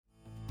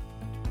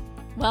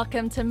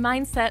Welcome to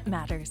Mindset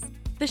Matters,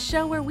 the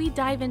show where we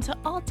dive into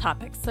all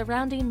topics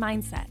surrounding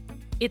mindset,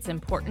 its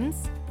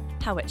importance,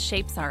 how it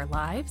shapes our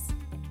lives,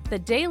 the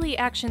daily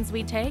actions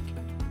we take,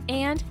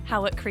 and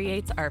how it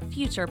creates our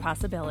future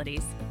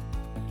possibilities.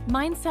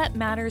 Mindset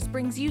Matters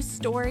brings you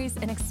stories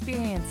and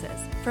experiences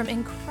from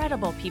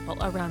incredible people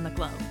around the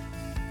globe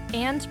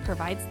and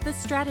provides the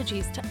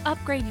strategies to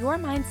upgrade your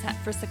mindset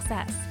for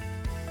success.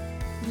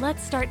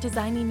 Let's start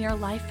designing your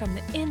life from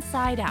the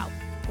inside out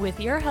with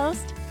your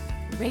host,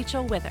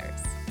 Rachel Withers.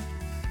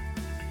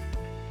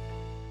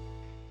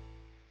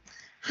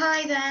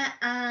 Hi there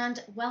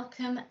and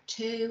welcome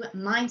to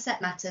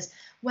Mindset Matters,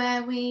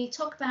 where we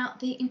talk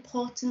about the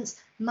importance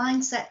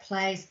mindset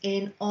plays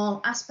in all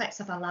aspects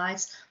of our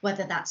lives,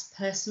 whether that's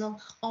personal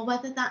or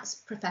whether that's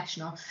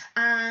professional.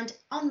 And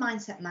on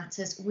Mindset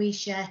Matters, we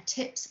share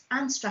tips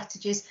and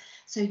strategies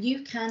so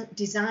you can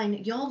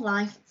design your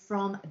life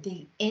from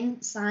the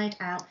inside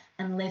out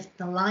and live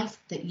the life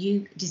that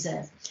you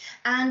deserve.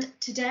 And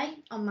today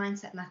on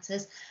Mindset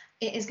Matters,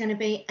 it is going to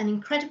be an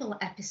incredible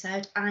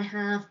episode. I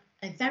have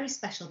a very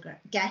special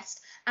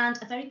guest and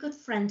a very good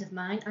friend of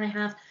mine. I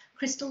have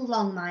Krystal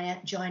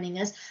Longmire joining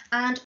us,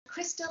 and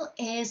Krystal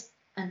is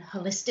an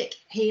holistic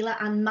healer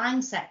and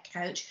mindset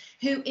coach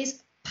who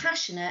is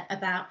passionate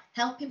about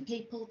helping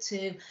people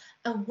to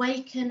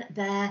awaken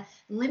their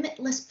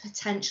limitless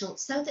potential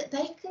so that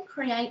they can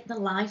create the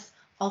life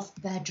of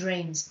their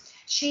dreams.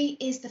 She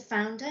is the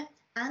founder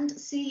and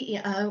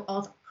CEO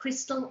of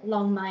Krystal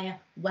Longmire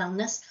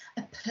Wellness,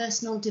 a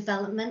personal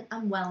development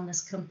and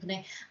wellness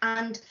company,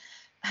 and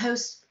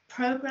hosts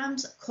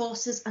programs,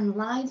 courses, and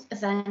live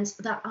events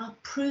that are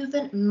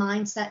proven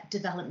mindset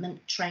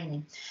development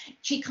training.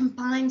 She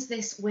combines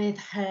this with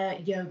her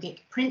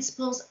yogic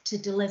principles to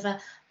deliver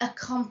a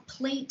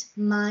complete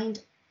mind,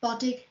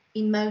 body,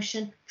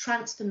 emotion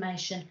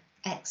transformation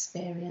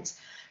experience.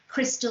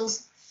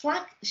 Krystal's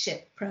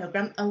flagship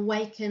program,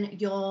 Awaken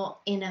Your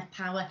Inner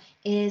Power,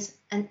 is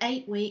an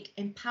 8-week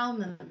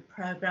empowerment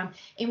program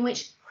in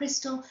which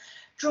Krystal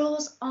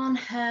draws on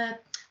her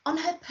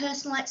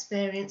personal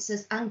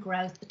experiences and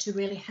growth to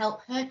really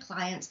help her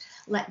clients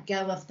let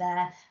go of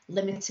their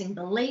limiting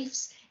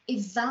beliefs,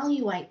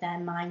 evaluate their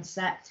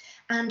mindset,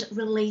 and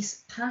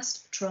release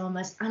past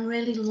traumas and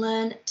really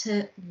learn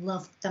to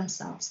love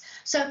themselves.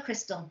 So,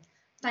 Krystal,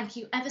 thank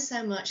you ever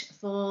so much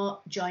for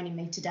joining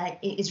me today.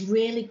 It is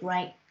really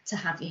great to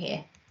have you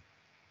here.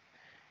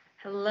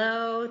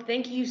 Hello,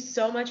 thank you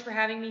so much for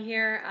having me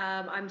here.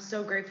 I'm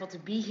so grateful to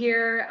be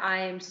here. I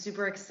am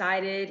super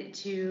excited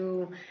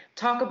to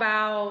talk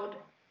about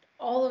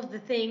all of the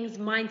things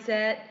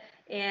mindset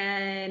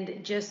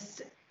and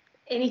just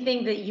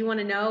anything that you want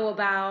to know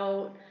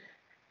about,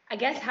 I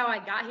guess, how I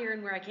got here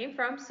and where I came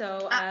from.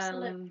 So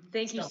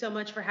thank you so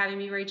much for having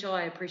me, Rachel.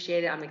 I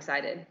appreciate it. I'm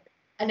excited.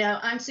 I know,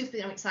 I'm super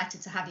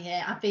excited to have you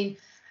here. I've been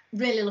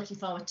really looking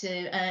forward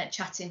to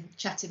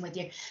chatting with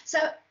you. So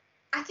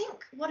I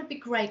think what would be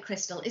great,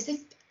 Krystal, is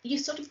if you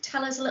sort of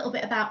tell us a little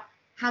bit about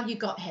how you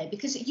got here,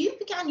 because you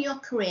began your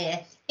career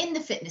in the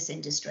fitness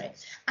industry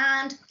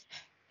and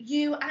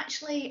you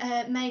actually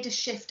made a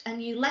shift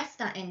and you left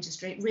that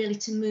industry really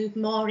to move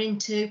more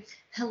into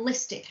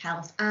holistic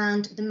health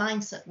and the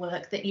mindset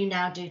work that you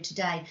now do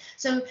today.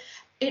 So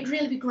it'd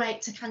really be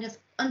great to kind of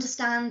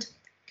understand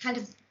kind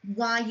of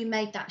why you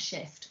made that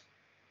shift.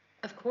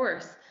 Of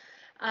course.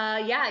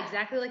 Yeah,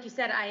 exactly like you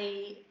said,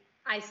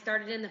 I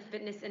started in the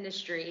fitness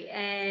industry,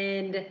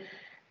 and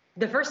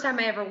the first time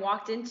I ever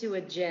walked into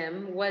a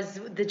gym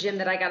was the gym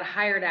that I got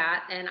hired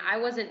at, and I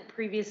wasn't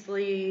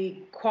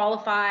previously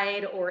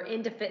qualified or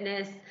into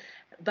fitness,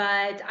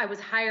 but I was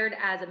hired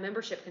as a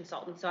membership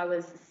consultant. So I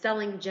was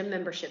selling gym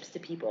memberships to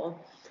people,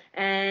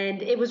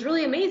 and it was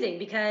really amazing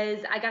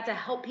because I got to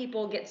help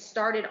people get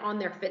started on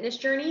their fitness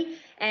journey,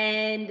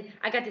 and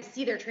I got to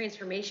see their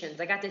transformations.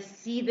 I got to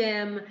see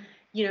them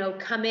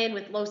come in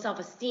with low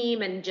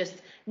self-esteem and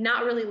just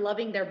not really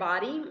loving their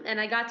body.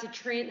 And I got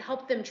to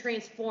help them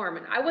transform.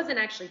 And I wasn't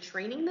actually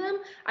training them.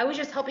 I was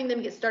just helping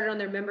them get started on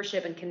their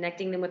membership and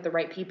connecting them with the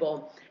right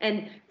people.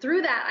 And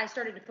through that, I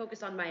started to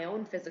focus on my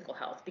own physical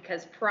health,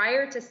 because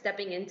prior to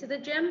stepping into the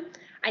gym,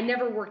 I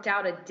never worked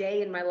out a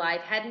day in my life,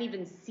 hadn't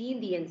even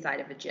seen the inside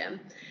of a gym.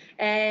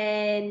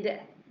 And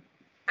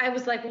I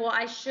was like, well,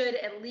 I should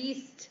at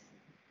least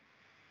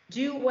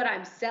do what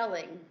I'm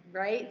selling,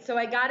 right? So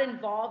I got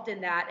involved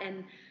in that.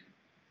 And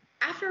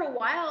after a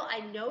while, I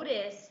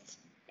noticed,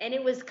 and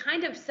it was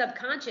kind of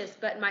subconscious,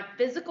 but my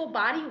physical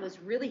body was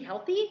really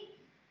healthy,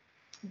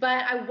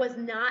 but I was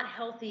not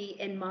healthy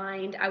in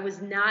mind. I was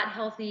not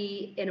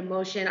healthy in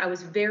emotion. I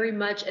was very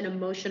much an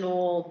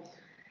emotional,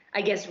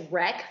 I guess,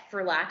 wreck,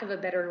 for lack of a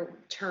better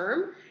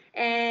term.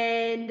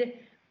 And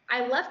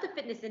I left the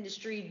fitness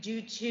industry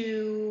due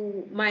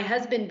to my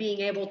husband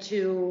being able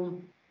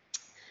to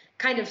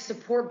kind of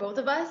support both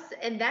of us.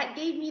 And that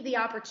gave me the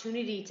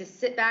opportunity to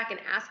sit back and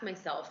ask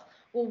myself,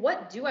 well,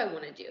 what do I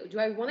want to do? Do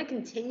I want to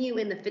continue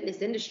in the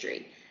fitness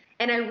industry?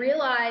 And I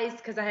realized,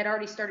 because I had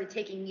already started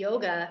taking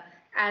yoga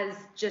as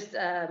just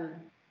a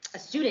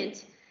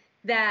student,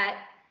 that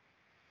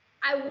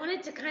I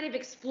wanted to kind of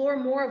explore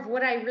more of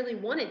what I really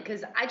wanted,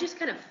 because I just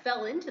kind of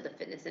fell into the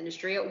fitness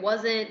industry. It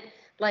wasn't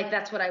like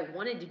that's what I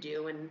wanted to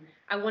do. And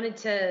I wanted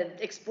to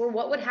explore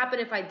what would happen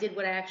if I did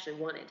what I actually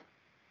wanted.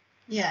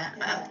 Yeah,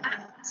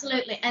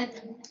 absolutely. And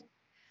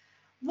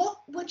what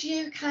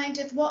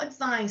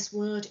advice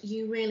would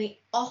you really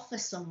offer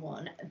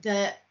someone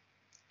that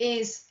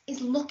is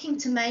looking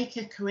to make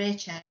a career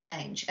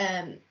change,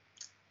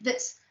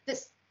 that's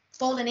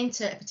fallen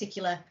into a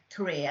particular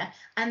career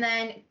and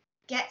then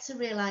gets a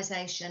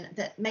realization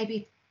that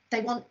maybe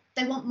they want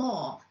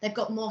more, they've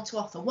got more to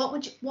offer?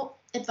 What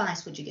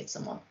advice would you give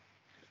someone?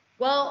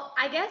 Well,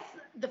 I guess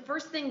the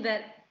first thing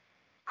that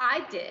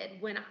I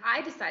did when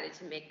I decided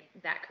to make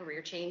that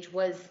career change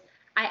was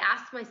I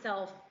asked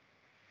myself,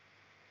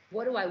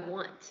 what do I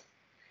want?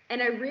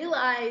 And I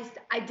realized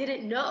I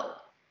didn't know.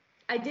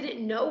 I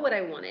didn't know what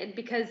I wanted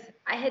because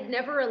I had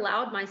never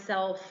allowed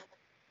myself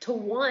to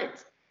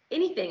want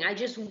anything. I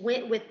just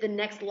went with the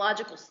next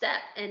logical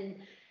step. And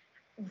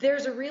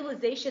there's a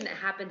realization that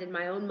happened in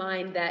my own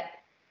mind that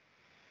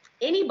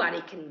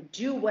anybody can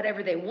do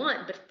whatever they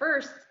want, but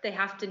first they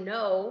have to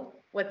know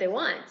what they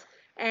want.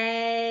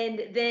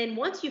 And then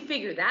once you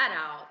figure that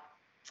out,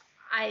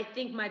 I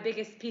think my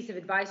biggest piece of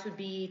advice would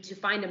be to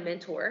find a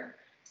mentor,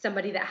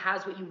 somebody that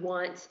has what you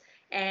want,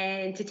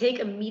 and to take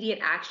immediate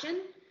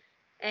action.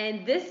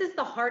 And this is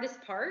the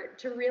hardest part,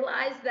 to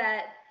realize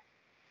that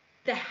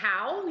the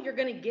how you're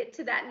going to get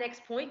to that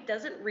next point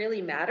doesn't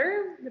really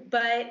matter.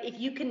 But if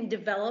you can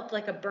develop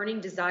like a burning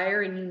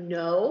desire and you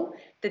know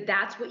that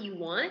that's what you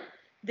want,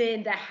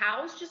 then the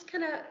hows just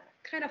kind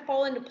of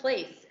fall into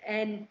place.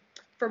 And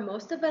for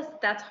most of us,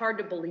 that's hard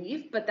to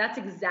believe, but that's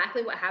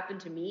exactly what happened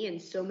to me and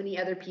so many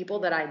other people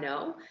that I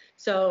know.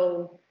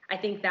 So I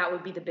think that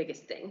would be the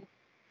biggest thing.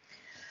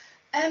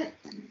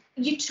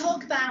 You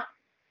talk about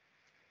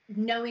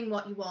knowing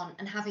what you want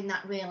and having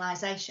that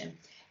realization.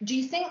 Do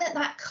you think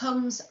that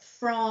comes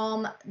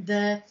from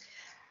the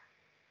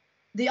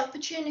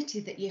opportunity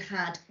that you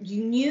had?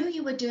 You knew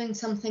you were doing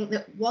something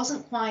that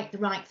wasn't quite the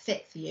right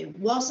fit for you,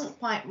 wasn't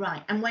quite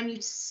right. And when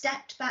you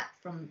stepped back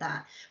from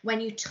that, when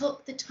you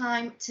took the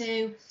time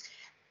to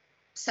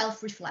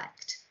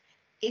self-reflect,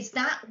 is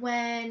that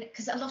when,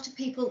 because a lot of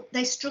people,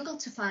 they struggle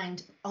to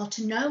find or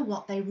to know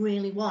what they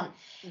really want.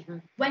 Mm-hmm.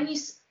 When you,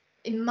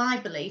 in my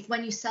belief,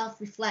 when you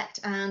self-reflect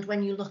and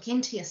when you look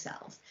into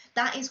yourself,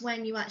 that is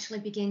when you actually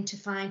begin to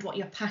find what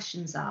your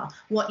passions are,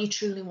 what you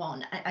truly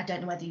want. I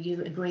don't know whether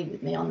you agree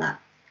with me on that,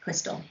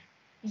 Krystal.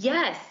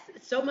 Yes,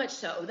 so much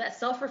so. That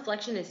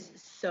self-reflection is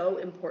so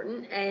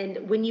important.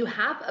 And when you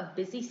have a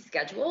busy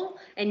schedule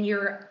and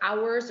your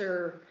hours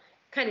are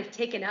kind of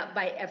taken up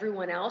by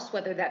everyone else,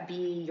 whether that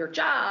be your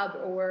job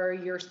or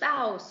your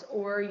spouse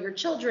or your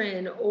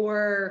children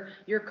or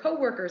your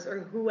coworkers or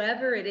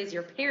whoever it is,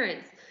 your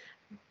parents,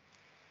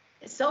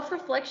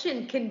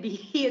 self-reflection can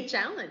be a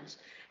challenge.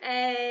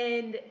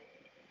 And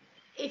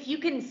if you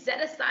can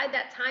set aside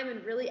that time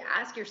and really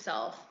ask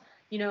yourself,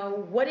 you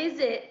know, what is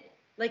it?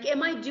 Like,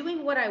 am I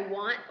doing what I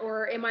want,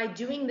 or am I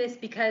doing this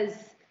because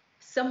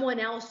someone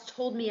else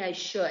told me I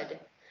should?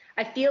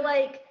 I feel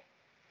like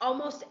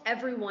almost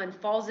everyone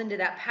falls into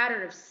that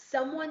pattern of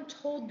someone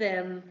told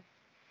them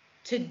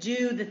to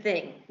do the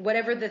thing,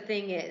 whatever the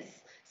thing is.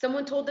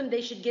 Someone told them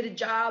they should get a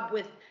job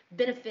with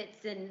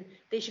benefits and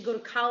they should go to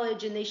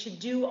college and they should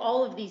do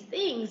all of these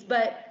things,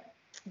 but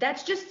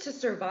that's just to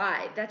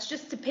survive. That's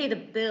just to pay the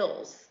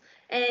bills.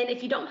 And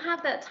if you don't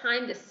have that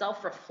time to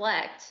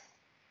self-reflect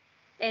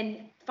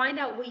and find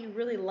out what you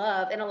really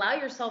love and allow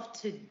yourself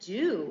to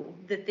do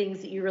the things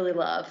that you really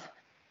love,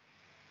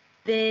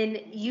 then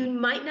you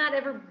might not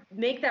ever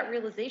make that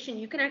realization.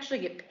 You can actually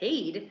get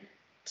paid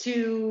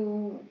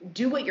to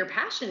do what you're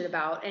passionate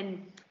about.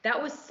 And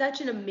that was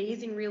such an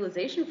amazing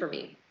realization for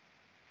me.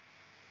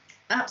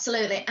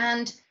 Absolutely.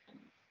 And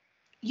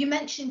you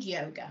mentioned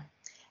yoga.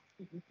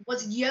 Mm-hmm.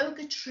 Was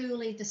yoga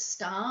truly the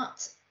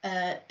start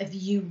of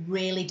you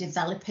really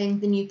developing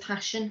the new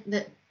passion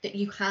that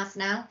you have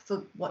now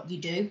for what you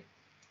do?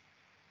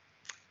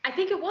 I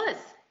think it was.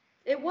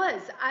 It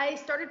was. I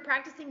started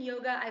practicing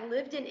yoga. I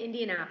lived in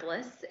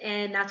Indianapolis,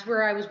 and that's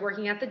where I was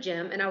working at the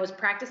gym, and I was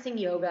practicing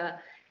yoga,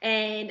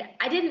 and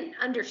I didn't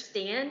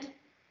understand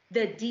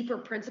the deeper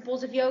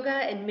principles of yoga,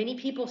 and many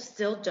people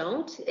still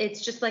don't.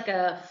 It's just like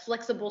a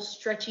flexible,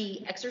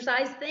 stretchy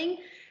exercise thing,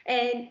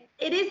 and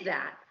it is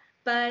that.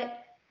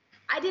 But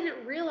I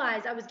didn't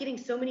realize I was getting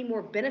so many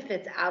more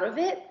benefits out of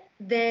it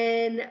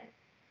than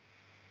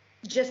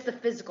just the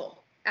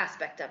physical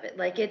aspect of it.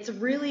 Like, it's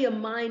really a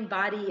mind,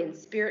 body, and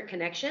spirit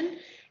connection.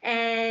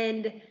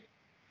 And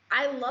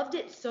I loved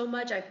it so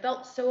much. I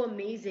felt so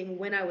amazing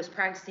when I was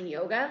practicing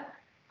yoga.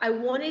 I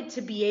wanted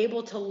to be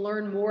able to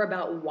learn more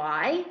about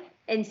why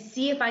and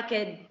see if I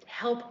could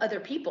help other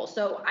people.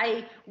 So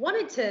I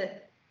wanted to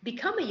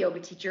become a yoga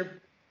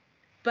teacher,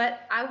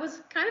 but I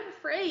was kind of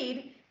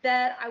afraid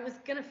that I was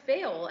going to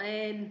fail.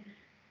 And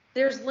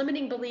there's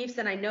limiting beliefs,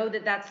 and I know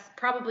that that's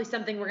probably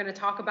something we're going to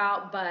talk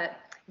about, but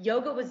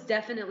yoga was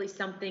definitely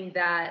something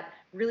that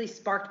really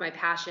sparked my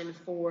passion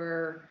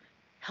for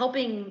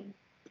helping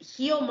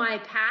heal my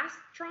past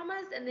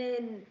traumas and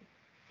then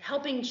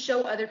helping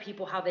show other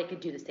people how they could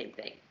do the same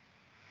thing.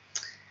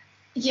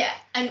 Yeah,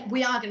 and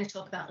we are going to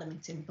talk about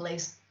limiting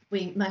beliefs.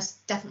 We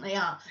most definitely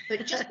are.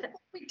 But just before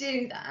we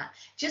do that,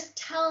 just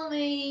tell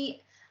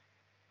me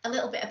a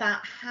little bit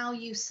about how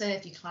you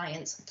serve your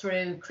clients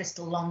through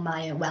Krystal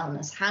Longmire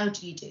Wellness. How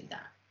do you do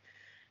that?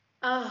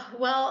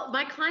 Well,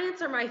 my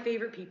clients are my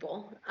favorite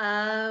people.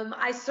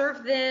 I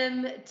serve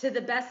them to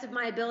the best of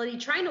my ability,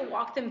 trying to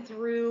walk them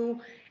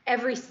through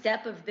every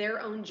step of their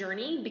own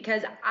journey,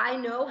 because I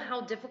know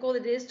how difficult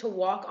it is to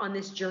walk on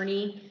this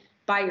journey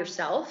by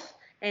yourself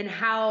and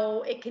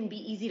how it can be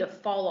easy to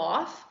fall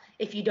off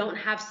if you don't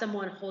have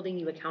someone holding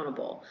you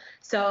accountable.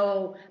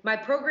 So my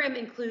program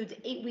includes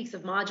 8 weeks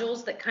of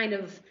modules that kind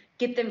of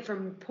get them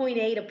from point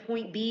A to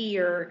point B,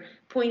 or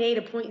point A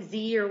to point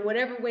Z, or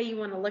whatever way you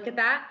want to look at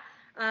that.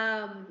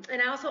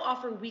 And I also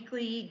offer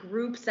weekly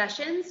group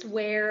sessions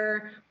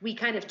where we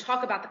kind of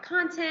talk about the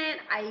content.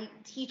 I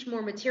teach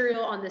more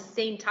material on the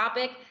same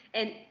topic,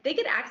 and they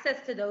get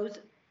access to those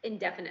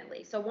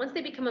indefinitely. So once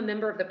they become a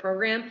member of the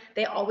program,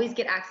 they always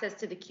get access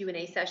to the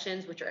Q&A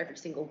sessions, which are every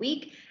single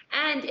week.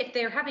 And if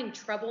they're having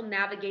trouble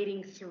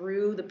navigating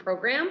through the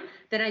program,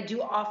 then I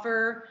do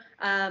offer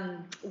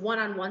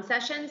one-on-one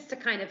sessions to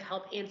kind of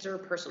help answer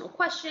personal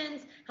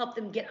questions, help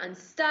them get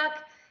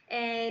unstuck.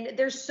 And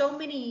there's so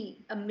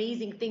many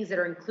amazing things that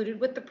are included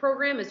with the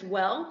program as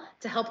well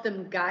to help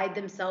them guide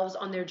themselves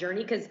on their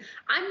journey, because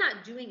I'm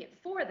not doing it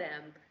for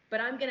them,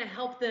 but I'm going to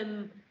help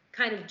them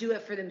kind of do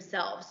it for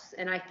themselves.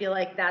 And I feel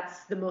like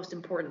that's the most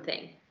important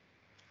thing.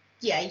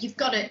 Yeah, you've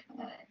got to,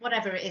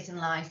 whatever it is in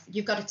life,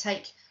 you've got to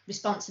take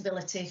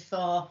responsibility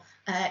for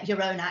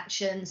your own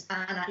actions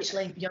and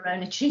actually your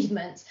own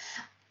achievements.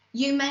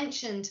 You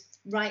mentioned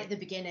right at the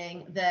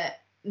beginning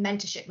that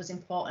mentorship was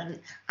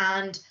important,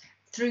 and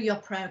through your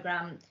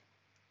program,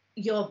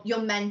 you're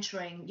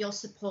mentoring, you're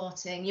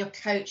supporting, you're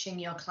coaching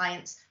your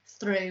clients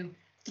through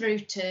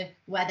to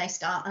where they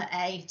start at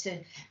A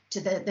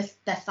to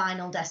their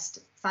final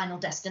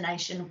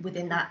destination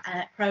within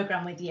that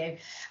program with you,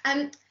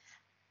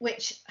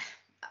 which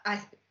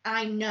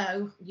I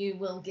know you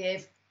will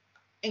give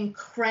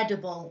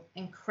incredible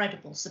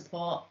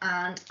support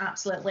and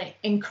absolutely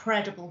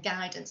incredible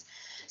guidance.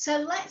 So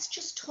let's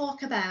just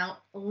talk about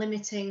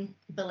limiting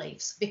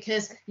beliefs,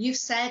 because you've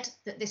said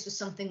that this was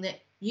something that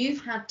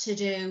you've had to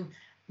do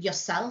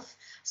yourself.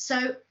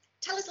 So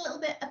tell us a little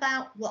bit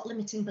about what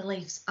limiting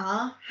beliefs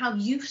are, how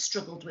you've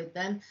struggled with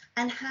them,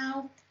 and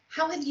how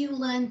have you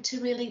learned to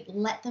really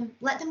let them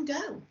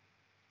go?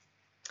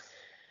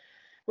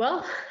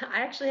 Well,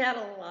 I actually had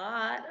a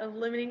lot of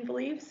limiting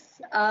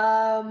beliefs.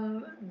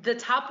 The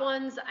top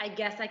ones, I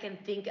guess I can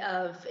think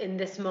of in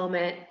this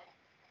moment,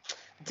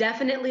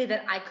 definitely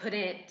that I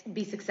couldn't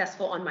be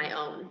successful on my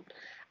own.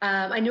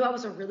 I knew I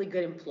was a really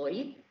good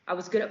employee. I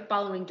was good at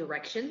following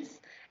directions,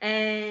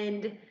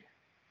 and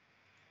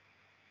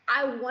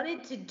I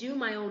wanted to do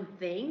my own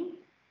thing,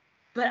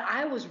 but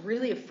I was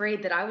really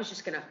afraid that I was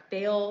just going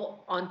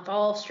to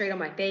fall straight on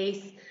my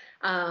face.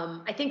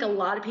 I think a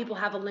lot of people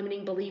have a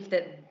limiting belief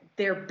that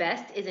their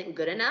best isn't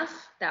good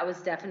enough. That was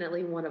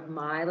definitely one of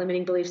my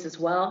limiting beliefs as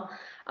well.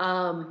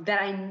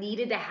 That I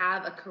needed to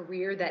have a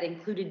career that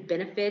included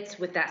benefits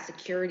with that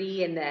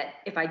security, and that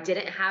if I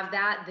didn't have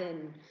that,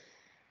 then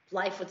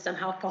life would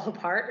somehow fall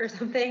apart or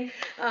something.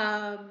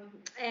 And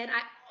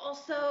I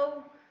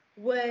also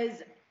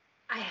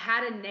I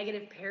had a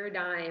negative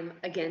paradigm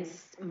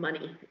against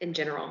money in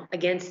general,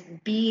 against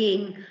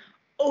being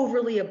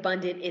overly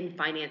abundant in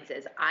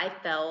finances. I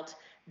felt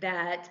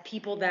that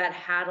people that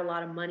had a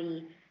lot of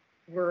money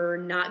were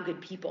not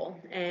good people,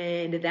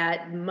 and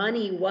that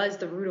money was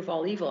the root of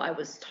all evil. I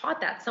was taught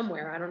that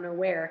somewhere, I don't know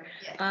where.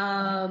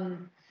 Yeah.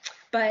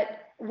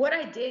 But what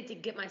I did to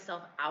get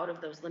myself out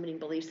of those limiting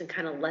beliefs and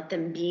kind of let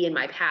them be in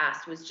my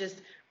past was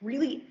just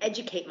really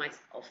educate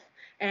myself.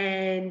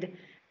 And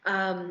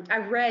I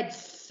read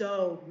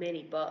so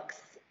many books,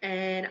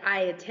 and I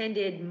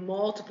attended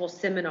multiple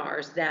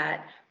seminars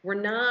that were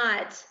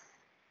not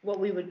what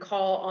we would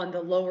call on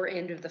the lower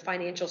end of the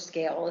financial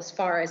scale as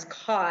far as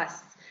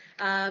costs.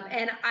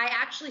 And I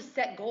actually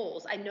set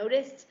goals. I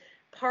noticed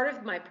part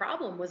of my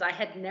problem was I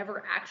had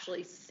never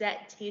actually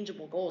set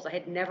tangible goals. I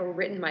had never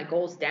written my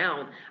goals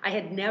down. I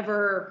had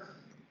never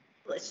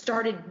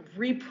started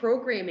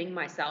reprogramming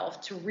myself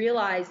to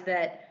realize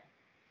that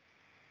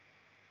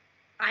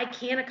I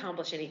can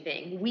accomplish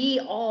anything. We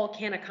all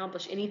can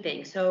accomplish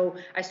anything. So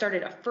I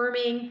started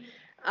affirming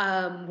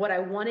what I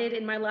wanted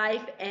in my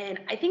life. And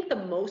I think the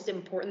most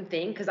important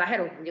thing, because I had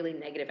a really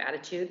negative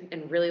attitude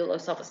and really low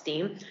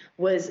self-esteem,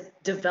 was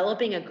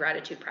developing a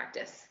gratitude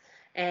practice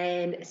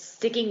and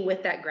sticking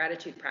with that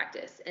gratitude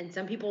practice. And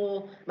some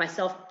people,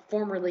 myself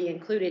formerly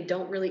included,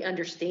 don't really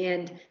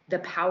understand the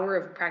power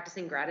of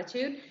practicing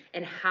gratitude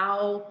and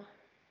how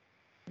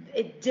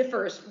it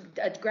differs.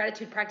 A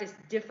gratitude practice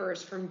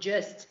differs from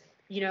just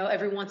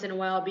every once in a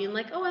while being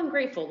like, oh, I'm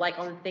grateful, like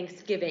on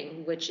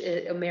Thanksgiving, which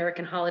is an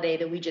American holiday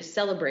that we just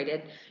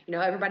celebrated.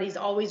 Everybody's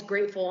always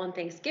grateful on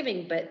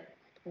Thanksgiving, but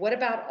what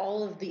about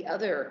all of the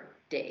other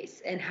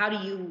days? And how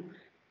do you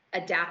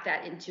adapt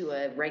that into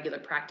a regular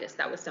practice,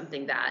 that was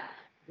something that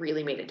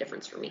really made a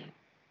difference for me.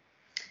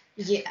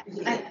 Yeah.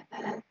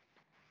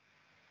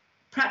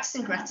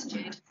 Practicing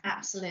gratitude,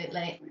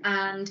 absolutely.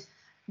 And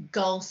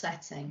goal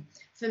setting.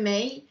 For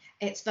me,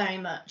 it's very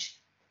much,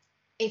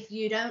 if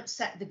you don't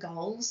set the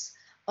goals,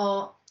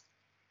 or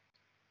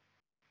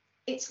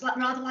it's like,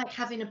 rather like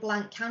having a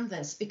blank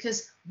canvas,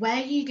 because where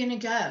are you going to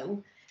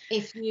go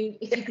if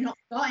you've not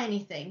got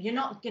anything? You're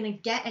not going to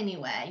get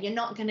anywhere. You're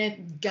not going to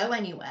go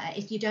anywhere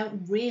if you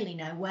don't really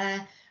know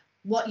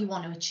what you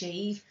want to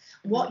achieve,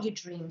 what your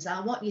dreams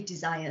are, what your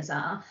desires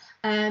are.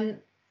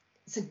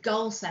 So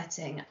goal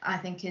setting, I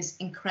think, is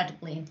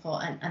incredibly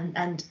important,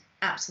 and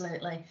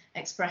absolutely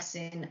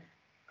expressing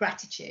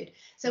gratitude.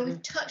 So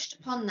we've touched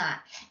upon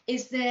that.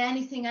 Is there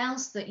anything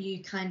else that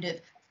you kind of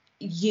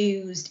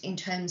used in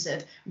terms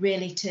of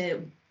really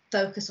to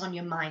focus on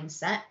your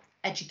mindset,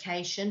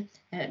 education,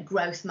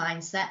 growth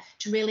mindset,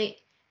 to really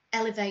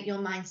elevate your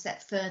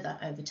mindset further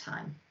over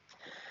time?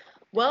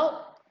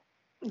 Well,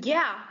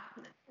 yeah,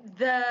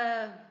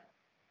 the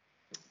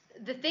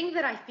thing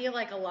that I feel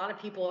like a lot of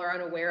people are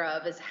unaware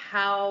of is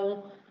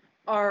how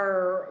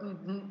our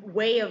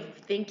way of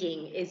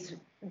thinking is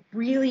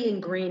really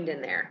ingrained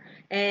in there.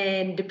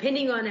 And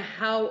depending on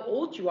how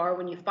old you are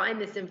when you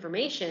find this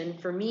information,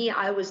 for me,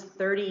 I was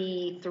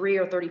 33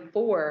 or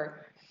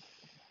 34.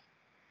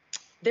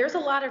 There's a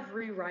lot of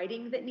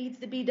rewriting that needs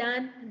to be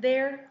done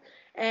there.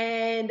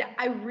 And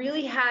I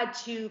really had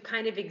to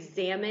kind of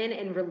examine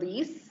and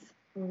release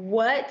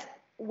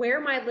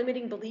where my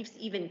limiting beliefs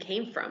even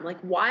came from. Like,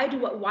 why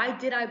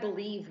did I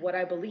believe what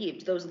I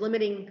believed? Those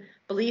limiting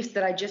beliefs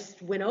that I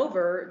just went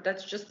over,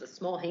 that's just a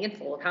small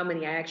handful of how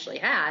many I actually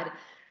had.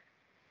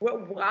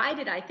 Why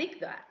did I think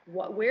that?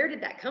 Where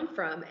did that come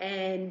from?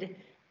 And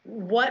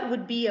what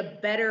would be a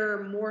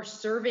better, more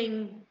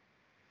serving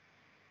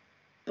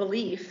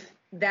belief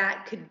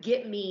that could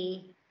get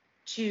me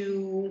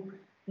to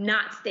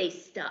not stay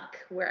stuck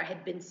where I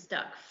had been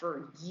stuck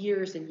for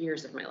years and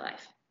years of my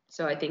life?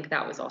 So I think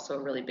that was also a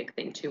really big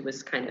thing too,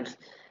 was kind of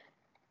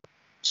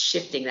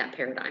shifting that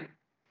paradigm.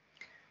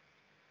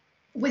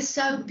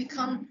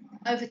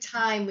 Over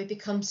time, we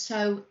become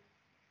so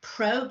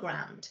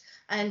programmed.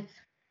 And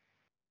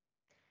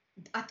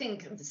I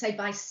think, say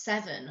by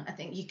 7, I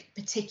think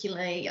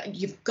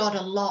you've got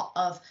a lot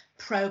of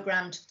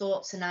programmed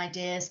thoughts and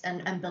ideas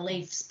and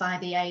beliefs by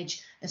the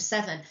age of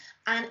 7.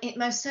 And it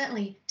most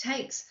certainly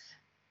takes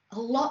a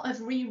lot of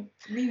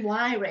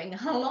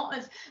rewiring, a lot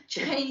of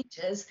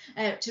changes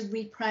to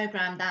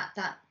reprogram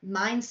that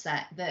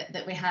mindset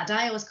that we had.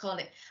 I always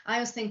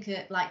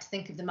like to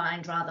think of the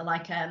mind rather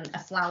like a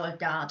flower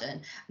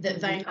garden, that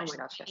very much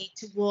we need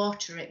to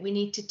water it, we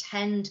need to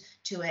tend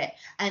to it,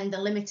 and the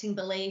limiting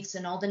beliefs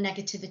and all the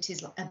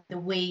negativities of the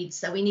weeds.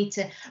 So we need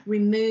to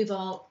remove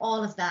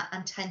all of that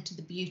and tend to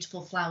the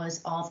beautiful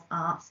flowers of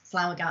our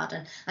flower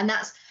garden. And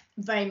that's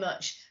very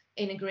much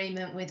in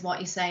agreement with what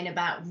you're saying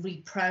about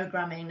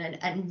reprogramming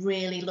and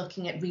really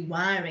looking at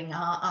rewiring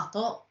our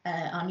thought,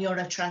 our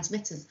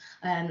neurotransmitters,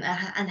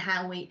 and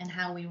how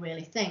we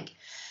really think.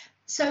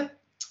 So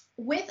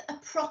with a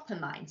proper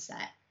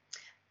mindset,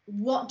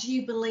 what do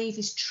you believe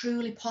is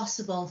truly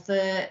possible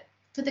for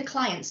the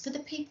clients, for the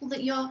people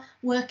that you're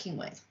working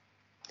with?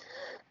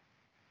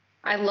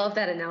 I love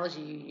that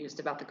analogy you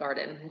used about the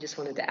garden. I just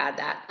wanted to add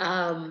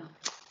that.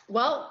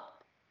 Well,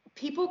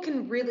 people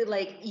can really,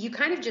 like, you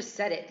kind of just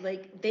said it,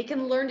 like, they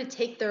can learn to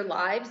take their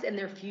lives and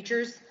their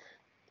futures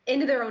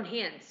into their own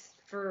hands,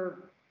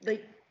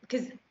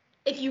 because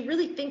if you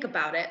really think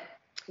about it,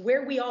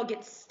 where we all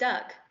get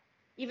stuck,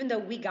 even though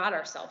we got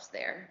ourselves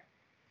there,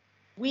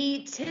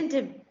 we tend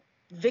to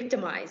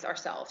victimize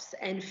ourselves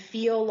and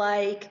feel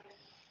like,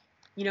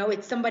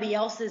 it's somebody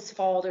else's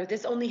fault, or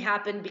this only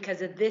happened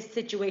because of this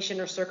situation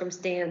or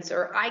circumstance,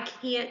 or I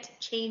can't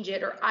change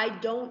it, or I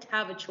don't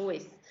have a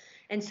choice.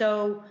 And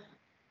so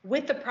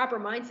with the proper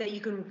mindset,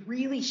 you can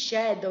really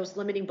shed those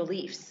limiting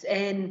beliefs.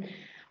 And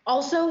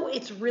also,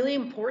 it's really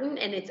important,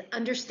 and it's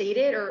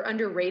understated or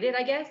underrated,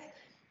 I guess,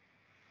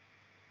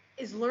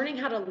 is learning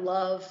how to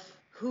love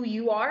who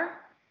you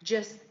are,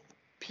 just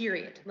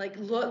period. Like,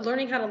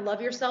 learning how to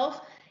love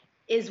yourself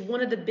is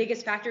one of the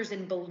biggest factors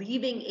in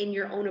believing in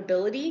your own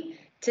ability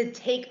to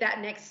take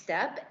that next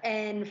step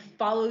and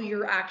follow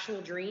your actual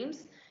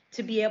dreams,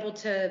 to be able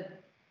to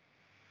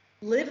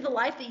live the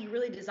life that you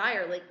really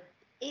desire. Like,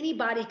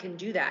 anybody can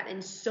do that.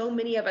 And so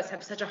many of us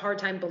have such a hard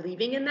time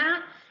believing in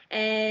that.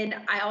 And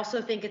I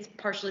also think it's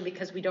partially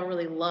because we don't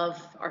really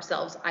love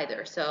ourselves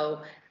either.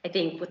 So I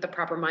think with the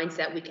proper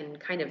mindset, we can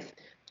kind of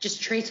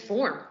just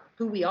transform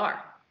who we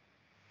are.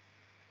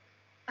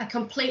 I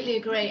completely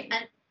agree.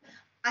 And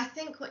I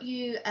think what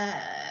you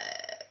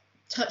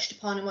touched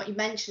upon and what you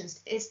mentioned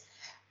is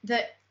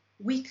that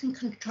we can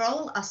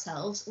control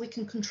ourselves. We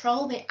can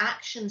control the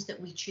actions that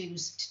we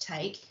choose to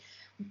take.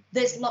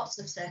 There's lots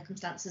of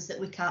circumstances that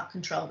we can't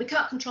control. We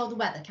can't control the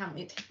weather, can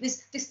we?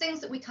 There's things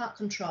that we can't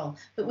control,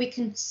 but we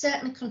can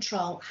certainly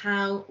control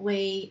how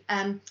we,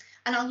 and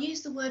I'll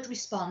use the word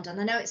respond,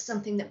 and I know it's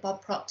something that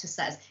Bob Proctor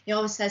says. He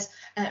always says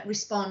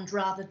respond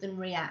rather than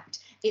react.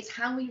 It's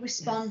how we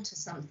respond to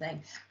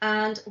something,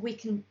 and we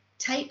can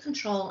take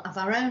control of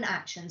our own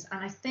actions.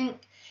 And I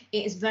think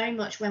it is very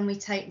much when we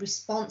take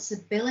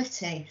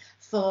responsibility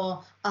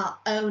for our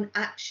own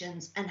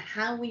actions and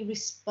how we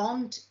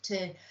respond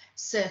to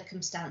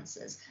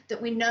circumstances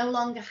that we no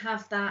longer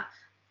have that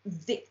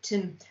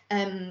victim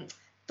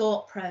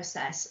thought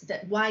process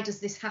that why does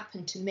this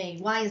happen to me?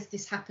 Why has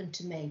this happened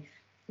to me?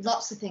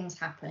 Lots of things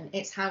happen.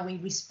 It's how we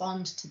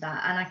respond to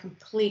that. And I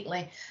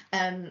completely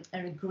are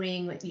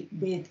agreeing with you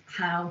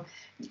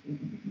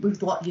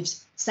with what you've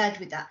said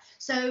with that.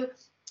 So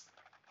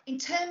in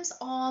terms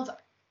of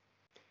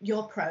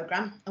your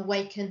program,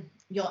 Awaken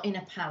Your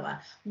Inner Power,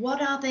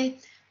 what are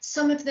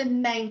some of the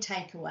main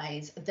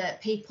takeaways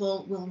that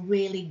people will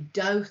really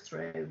go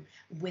through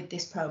with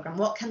this program?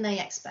 What can they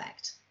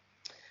expect?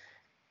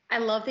 I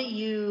love that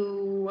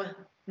you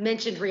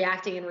mentioned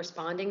reacting and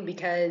responding,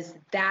 because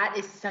that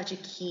is such a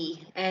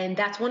key. And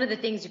that's one of the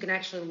things you can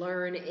actually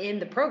learn in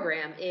the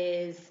program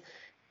is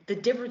the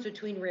difference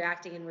between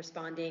reacting and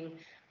responding,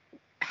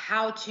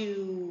 how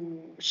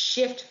to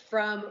shift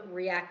from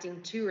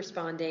reacting to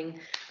responding.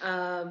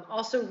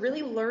 Also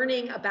really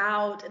learning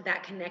about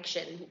that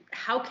connection,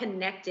 how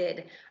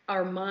connected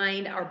our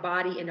mind, our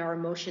body, and our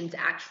emotions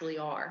actually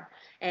are,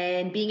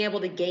 and being able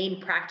to gain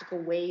practical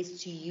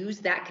ways to use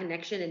that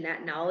connection and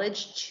that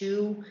knowledge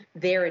to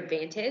their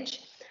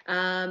advantage.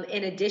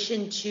 In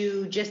addition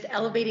to just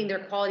elevating their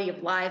quality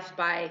of life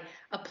by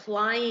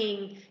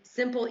applying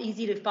simple,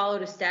 easy to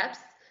follow steps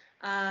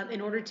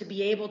in order to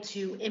be able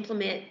to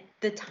implement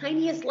the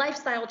tiniest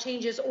lifestyle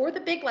changes or the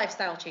big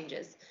lifestyle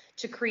changes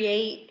to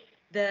create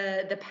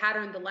the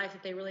pattern, the life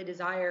that they really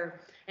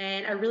desire.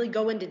 And I really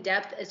go into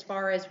depth as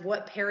far as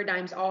what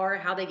paradigms are,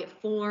 how they get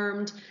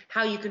formed,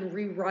 how you can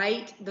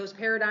rewrite those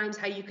paradigms,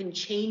 how you can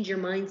change your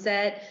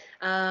mindset,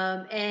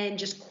 and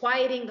just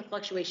quieting the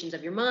fluctuations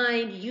of your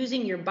mind,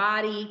 using your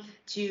body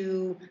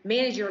to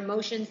manage your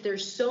emotions.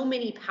 There's so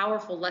many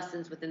powerful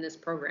lessons within this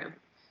program.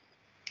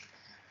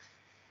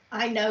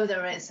 I know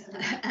there is.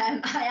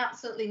 I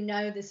absolutely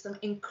know there's some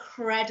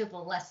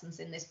incredible lessons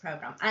in this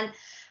program. And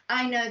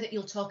I know that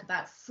you'll talk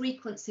about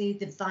frequency,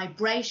 the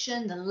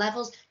vibration, the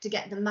levels, to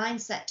get the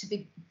mindset to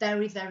be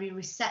very, very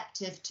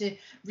receptive, to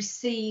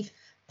receive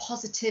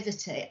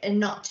positivity and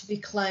not to be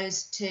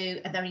closed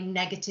to a very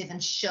negative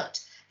and shut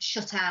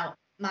out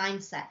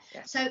mindset.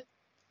 Yeah. So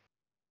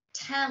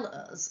tell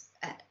us,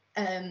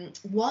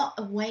 what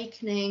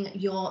Awakening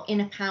Your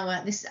Inner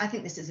Power, I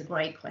think this is a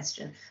great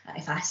question,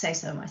 if I say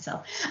so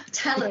myself.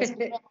 Tell us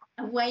what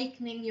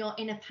Awakening Your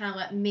Inner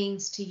Power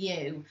means to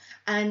you,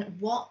 and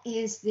what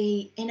is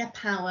the inner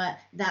power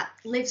that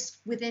lives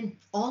within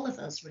all of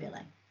us,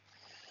 really?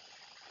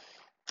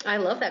 I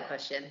love that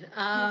question.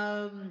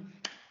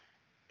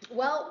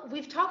 Well,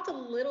 we've talked a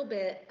little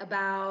bit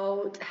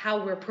about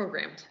how we're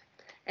programmed,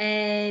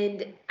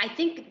 and I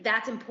think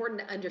that's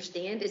important to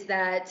understand, is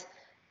that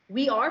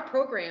we are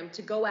programmed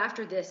to go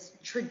after this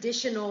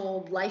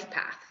traditional life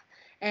path.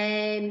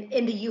 And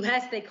in the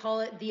US, they call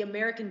it the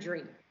American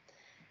dream.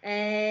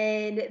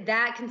 And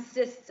that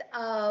consists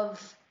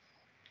of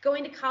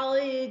going to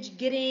college,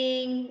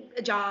 getting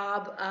a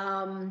job,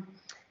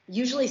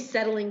 usually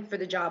settling for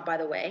the job, by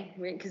the way,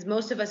 because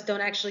most of us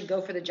don't actually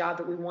go for the job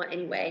that we want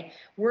anyway.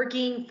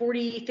 Working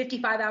 40,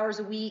 55 hours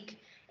a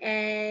week.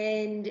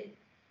 And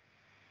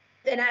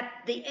at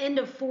the end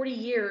of 40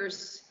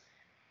 years,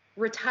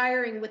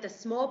 retiring with a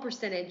small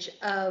percentage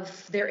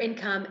of their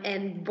income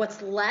and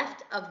what's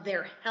left of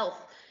their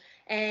health.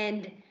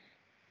 And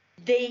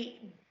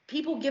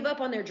people give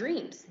up on their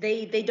dreams.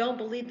 They don't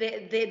believe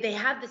that they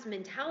have this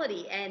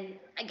mentality. And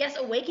I guess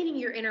awakening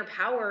your inner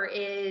power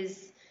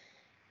is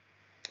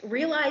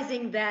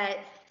realizing that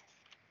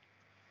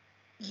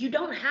you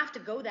don't have to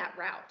go that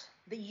route,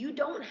 that you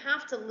don't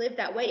have to live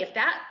that way. If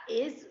that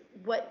is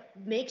what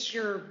makes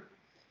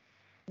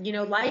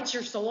lights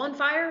your soul on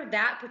fire,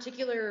 that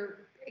particular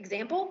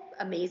example,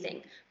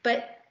 amazing.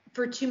 But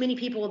for too many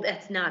people,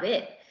 that's not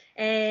it.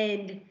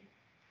 And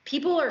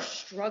people are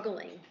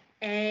struggling.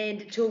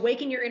 And to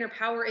awaken your inner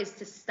power is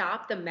to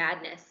stop the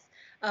madness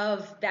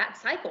of that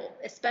cycle,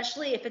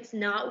 especially if it's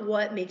not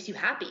what makes you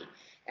happy.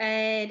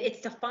 And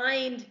it's to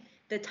find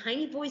the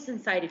tiny voice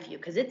inside of you,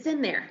 because it's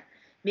in there.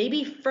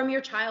 Maybe from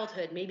your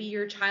childhood, maybe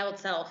your child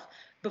self,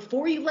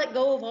 before you let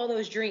go of all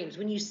those dreams,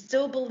 when you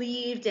still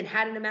believed and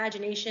had an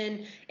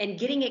imagination and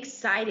getting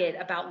excited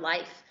about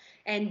life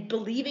and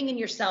believing in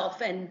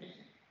yourself and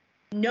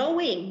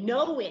knowing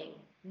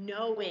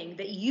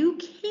that you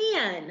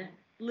can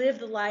live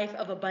the life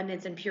of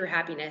abundance and pure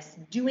happiness,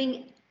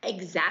 doing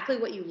exactly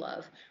what you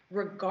love,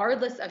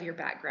 regardless of your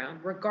background,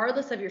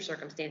 regardless of your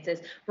circumstances,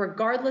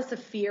 regardless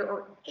of fear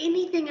or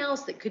anything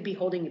else that could be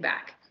holding you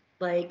back,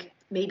 like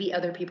maybe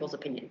other people's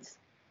opinions.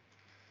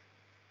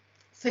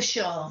 For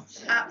sure.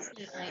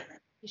 Absolutely.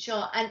 For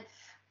sure. And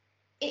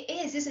it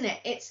is, isn't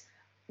it?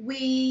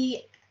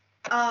 We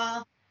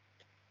are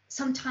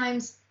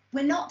sometimes,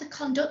 we're not the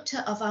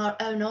conductor of our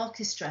own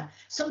orchestra.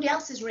 Somebody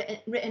else has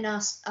written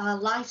our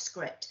life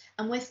script,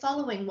 and we're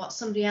following what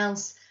somebody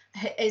else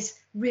is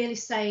really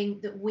saying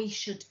that we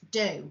should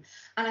do.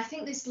 And I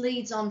think this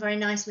leads on very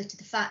nicely to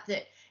the fact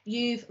that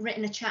you've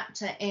written a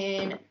chapter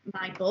in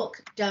my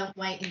book, Don't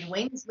Wait in the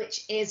Wings,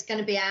 which is going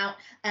to be out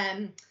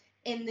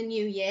in the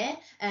new year,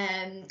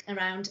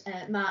 around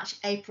March,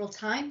 April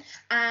time.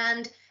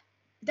 And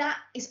that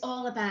is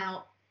all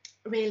about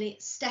really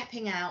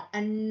stepping out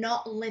and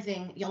not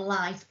living your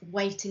life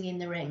waiting in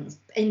the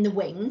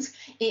wings.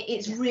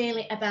 It's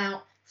really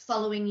about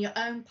following your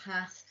own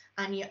path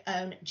and your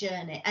own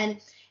journey.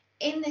 And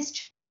in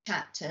this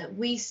chapter,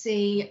 we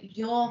see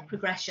your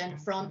progression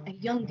from a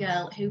young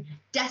girl who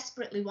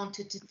desperately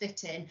wanted to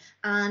fit in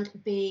and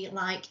be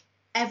like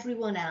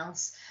everyone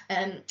else,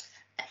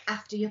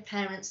 after your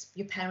parents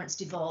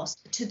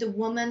divorced, to the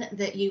woman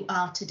that you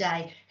are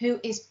today, who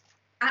is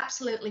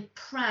absolutely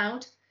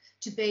proud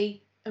to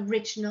be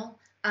original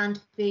and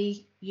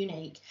be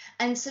unique.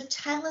 And so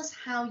tell us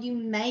how you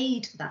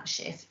made that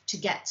shift to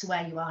get to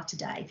where you are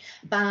today,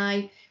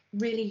 by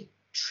really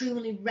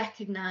truly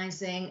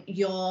recognizing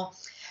your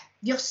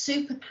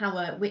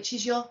superpower, which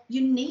is your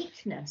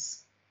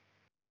uniqueness.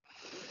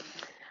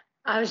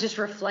 I was just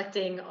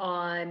reflecting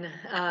on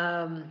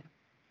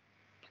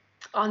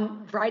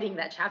writing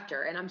that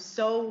chapter, and I'm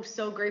so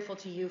grateful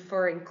to you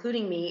for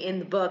including me in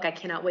the book. I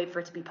cannot wait for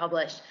it to be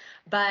published.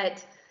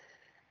 But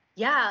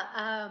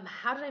yeah,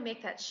 how did I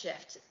make that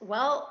shift?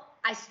 Well,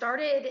 I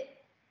started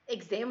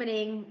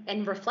examining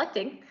and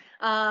reflecting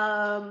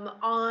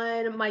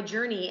on my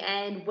journey.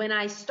 And when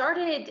I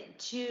started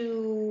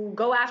to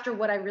go after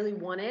what I really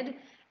wanted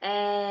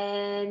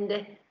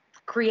and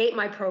create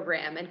my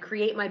program and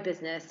create my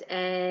business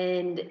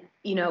and,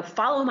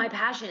 follow my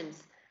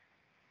passions,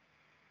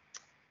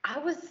 I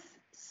was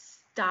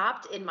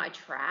stopped in my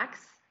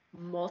tracks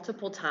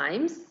multiple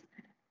times,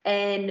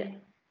 and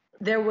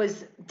there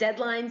was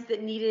deadlines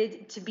that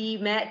needed to be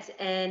met,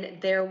 and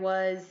there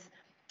were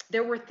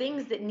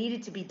things that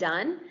needed to be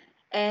done.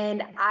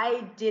 And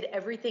I did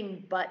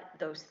everything but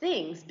those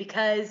things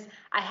because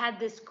I had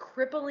this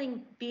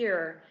crippling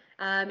fear.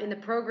 In the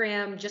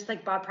program, just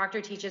like Bob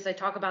Proctor teaches, I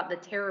talk about the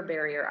terror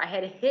barrier. I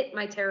had hit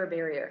my terror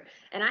barrier,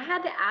 and I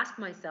had to ask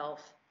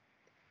myself,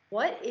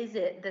 what is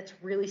it that's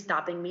really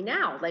stopping me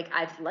now? Like,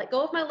 I've let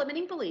go of my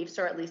limiting beliefs,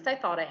 or at least I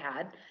thought I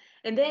had.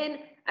 And then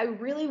I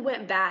really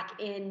went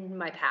back in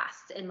my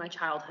past, in my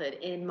childhood,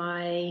 in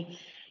my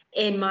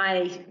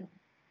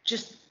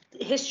just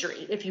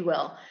history, if you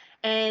will.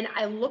 And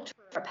I looked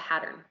for a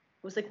pattern.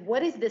 I was like,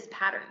 what is this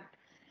pattern?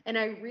 And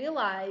I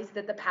realized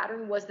that the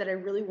pattern was that I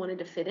really wanted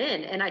to fit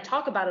in. And I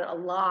talk about it a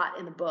lot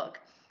in the book.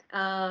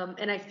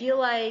 And I feel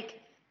like,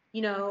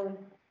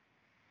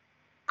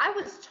 I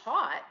was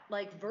taught,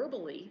 like,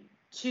 verbally,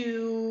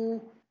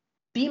 to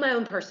be my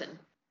own person,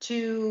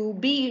 to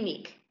be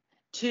unique,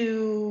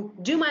 to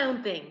do my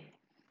own thing.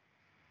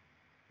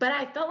 But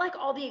I felt like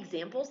all the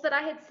examples that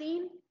I had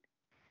seen,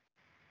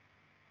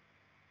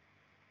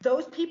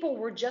 those people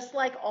were just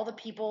like all the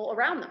people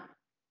around them.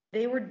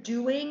 They were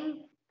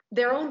doing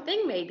their own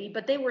thing maybe,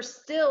 but they were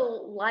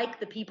still like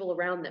the people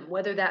around them,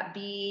 whether that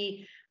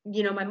be,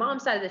 my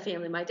mom's side of the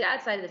family, my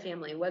dad's side of the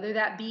family, whether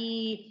that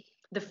be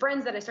the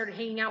friends that I started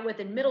hanging out with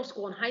in middle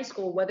school and high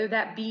school, whether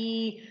that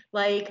be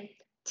like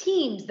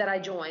teams that I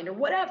joined or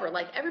whatever.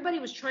 Like, everybody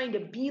was trying to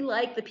be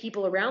like the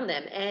people around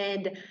them.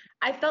 And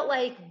I felt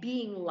like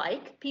being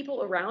like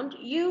people around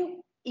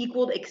you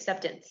equaled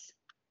acceptance.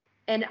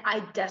 And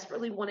I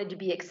desperately wanted to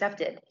be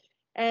accepted.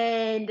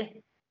 And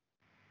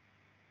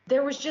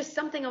there was just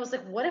something, I was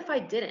like, what if I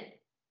didn't?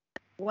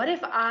 What if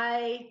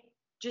I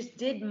just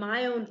did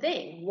my own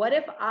thing? What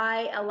if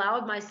I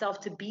allowed myself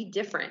to be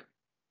different?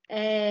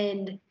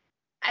 And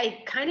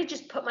I kind of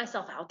just put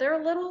myself out there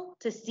a little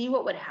to see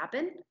what would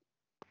happen.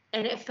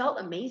 And it felt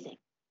amazing.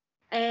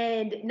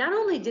 And not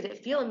only did it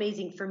feel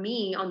amazing for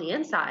me on the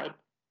inside,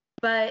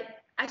 but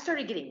I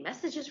started getting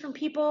messages from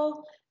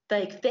people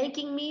like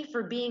thanking me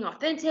for being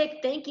authentic,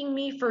 thanking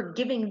me for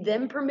giving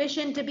them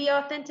permission to be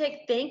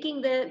authentic,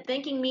 thanking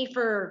me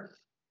for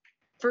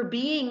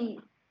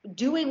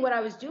doing what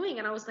I was doing.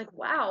 And I was like,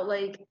 wow,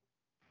 like,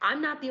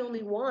 I'm not the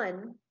only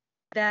one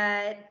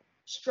that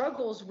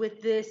struggles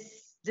with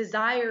this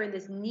desire and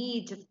this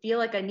need to feel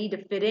like I need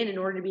to fit in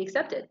order to be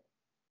accepted.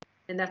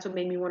 And that's what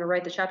made me want to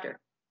write the chapter.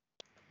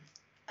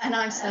 And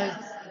I'm so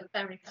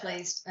very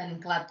pleased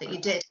and glad that you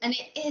did. And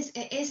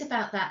it is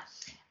about that.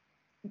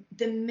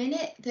 The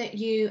minute that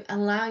you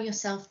allow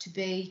yourself to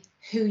be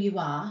who you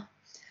are,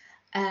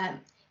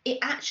 it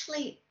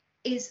actually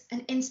is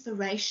an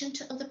inspiration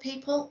to other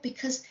people,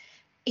 because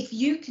if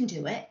you can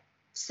do it,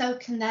 so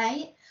can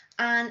they.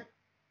 And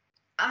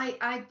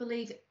I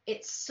believe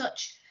it's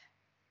such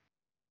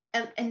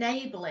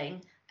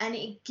enabling, and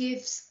it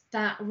gives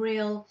that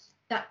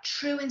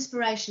true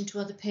inspiration to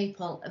other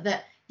people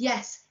that,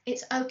 yes,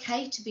 it's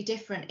okay to be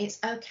different. It's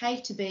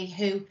okay to be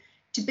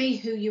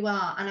who you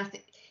are. And I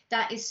think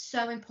that is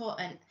so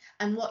important.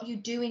 And what you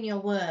do in your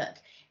work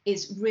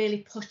is really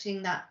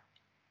putting that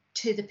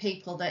to the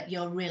people that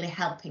you're really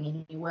helping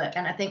in your work.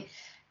 And I think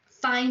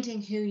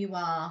finding who you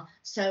are,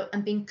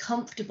 and being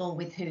comfortable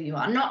with who you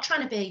are, not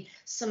trying to be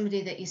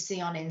somebody that you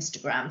see on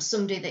Instagram,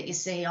 somebody that you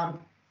see on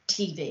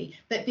TV,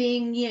 but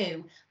being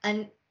you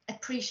and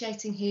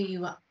appreciating who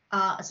you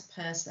are as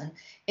a person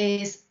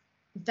is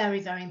very,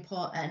 very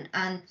important.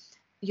 And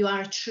you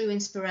are a true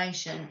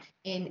inspiration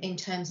in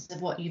terms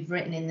of what you've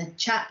written in the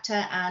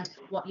chapter and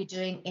what you're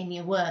doing in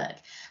your work.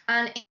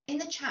 And in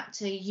the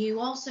chapter,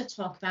 you also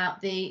talk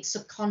about the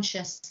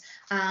subconscious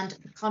and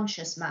the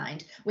conscious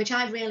mind, which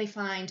I really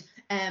find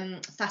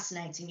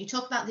fascinating. You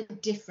talk about the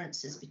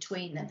differences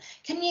between them.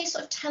 Can you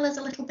sort of tell us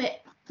a little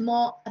bit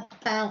more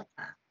about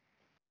that?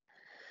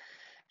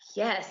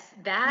 Yes,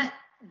 that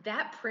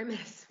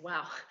premise,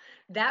 wow,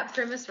 that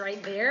premise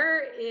right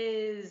there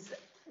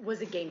was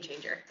a game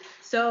changer.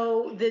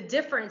 So the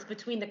difference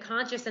between the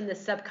conscious and the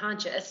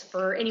subconscious,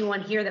 for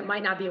anyone here that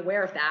might not be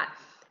aware of that,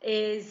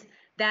 is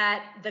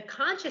that the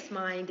conscious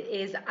mind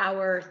is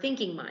our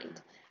thinking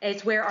mind.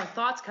 It's where our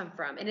thoughts come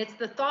from, and it's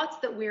the thoughts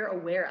that we're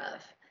aware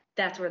of.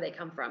 That's where they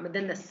come from. And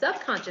then the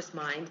subconscious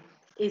mind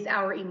is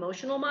our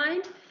emotional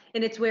mind,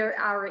 and it's where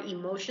our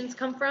emotions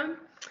come from.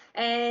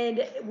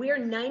 And we are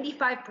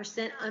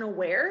 95%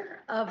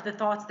 unaware of the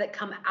thoughts that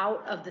come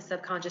out of the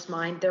subconscious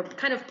mind. They're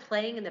kind of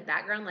playing in the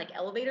background like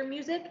elevator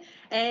music.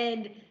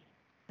 And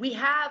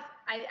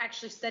I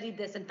actually studied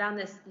this and found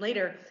this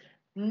later.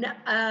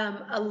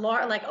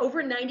 Like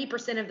over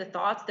 90% of the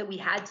thoughts that we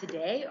had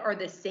today are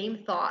the same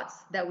thoughts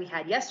that we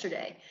had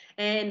yesterday.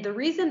 And the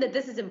reason that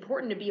this is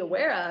important to be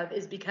aware of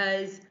is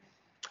because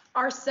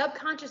our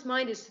subconscious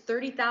mind is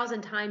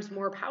 30,000 times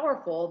more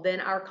powerful than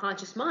our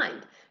conscious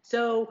mind.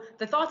 So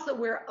the thoughts that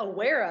we're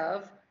aware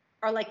of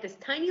are like this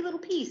tiny little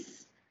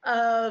piece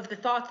of the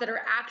thoughts that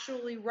are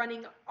actually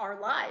running our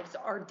lives,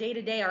 our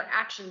day-to-day, our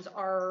actions,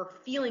 our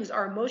feelings,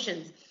 our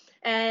emotions.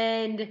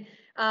 And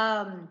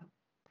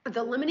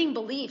the limiting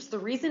beliefs, the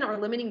reason our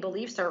limiting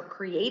beliefs are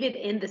created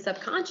in the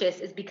subconscious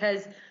is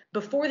because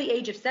before the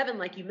age of 7,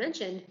 like you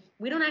mentioned,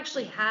 we don't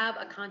actually have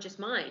a conscious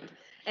mind.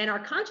 And our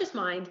conscious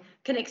mind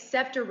can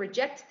accept or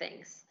reject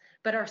things,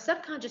 but our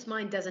subconscious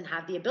mind doesn't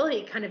have the ability.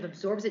 It kind of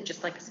absorbs it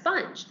just like a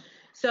sponge.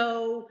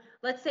 So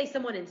let's say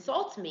someone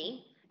insults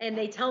me and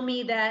they tell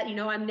me that,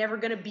 I'm never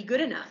going to be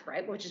good enough,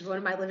 right? Which is one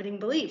of my limiting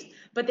beliefs.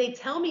 But they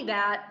tell me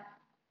that,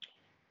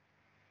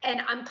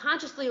 and I'm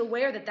consciously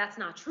aware that that's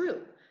not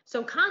true.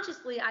 So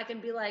consciously, I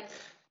can be like,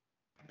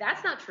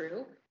 that's not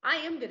true. I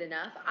am good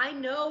enough. I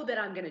know that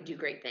I'm going to do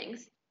great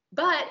things.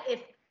 But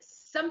if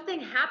something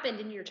happened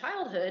in your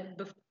childhood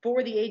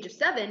before the age of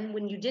 7,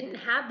 when you didn't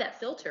have that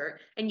filter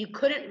and you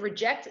couldn't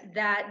reject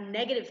that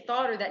negative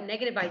thought or that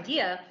negative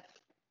idea,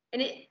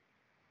 and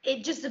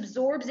it just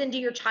absorbs into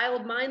your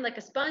child mind like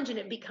a sponge, and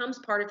it becomes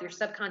part of your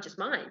subconscious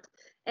mind.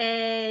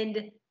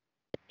 And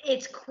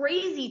it's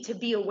crazy to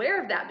be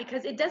aware of that,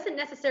 because it doesn't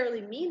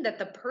necessarily mean that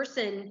the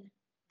person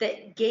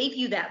that gave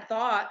you that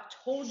thought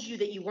told you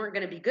that you weren't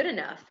going to be good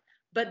enough,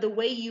 but the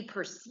way you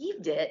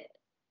perceived it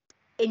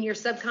in your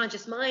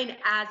subconscious mind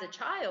as a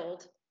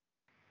child,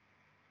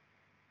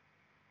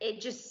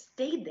 it just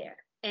stayed there,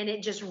 and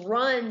it just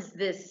runs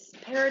this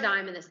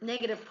paradigm and this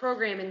negative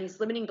program and these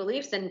limiting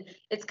beliefs, and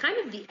it's kind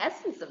of the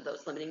essence of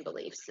those limiting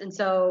beliefs. And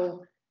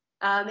so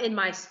in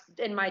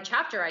my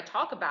chapter, I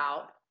talk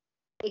about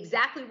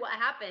exactly what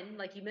happened.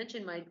 Like you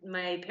mentioned,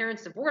 my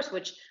parents' divorce,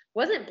 which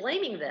wasn't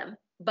blaming them,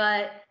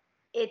 but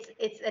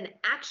it's an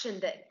action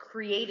that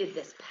created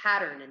this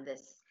pattern and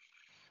this,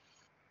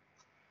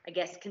 I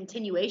guess,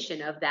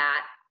 continuation of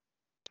that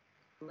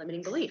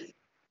limiting belief.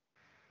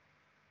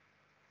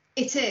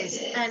 It is,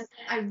 and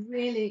I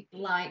really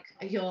like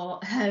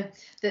your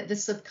that the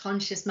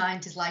subconscious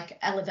mind is like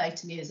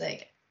elevator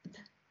music.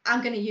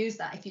 I'm going to use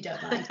that if you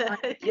don't mind.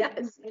 Yes.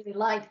 I really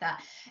like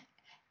that.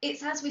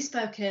 It's as we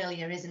spoke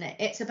earlier, isn't it?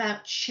 It's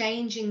about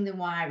changing the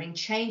wiring,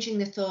 changing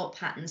the thought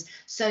patterns,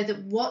 so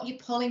that what you're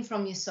pulling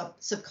from your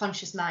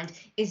subconscious mind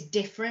is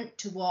different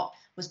to what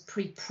was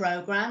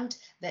pre-programmed,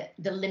 that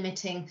the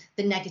limiting,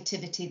 the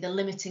negativity, the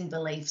limiting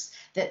beliefs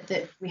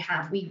that we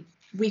have.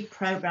 We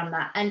program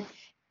that. And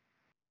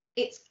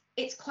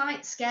it's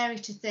quite scary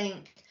to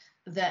think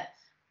that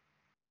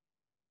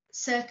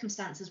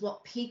circumstances,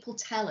 what people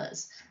tell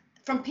us,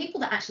 from people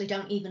that actually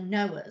don't even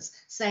know us,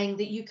 saying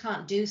that you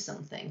can't do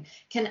something,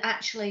 can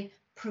actually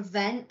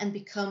prevent and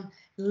become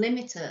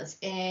limiters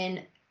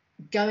in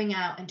going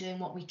out and doing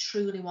what we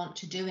truly want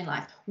to do in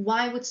life.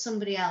 Why would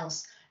somebody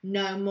else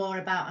know more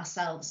about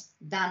ourselves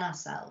than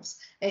ourselves?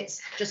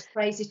 It's just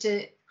crazy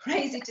to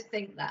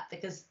think that,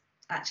 because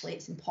actually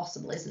it's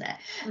impossible, isn't it?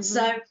 Mm-hmm.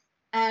 So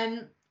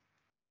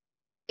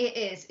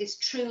it's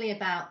truly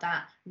about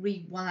that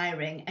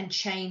rewiring and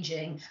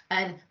changing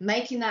and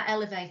making that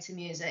elevator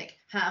music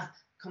have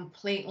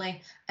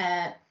completely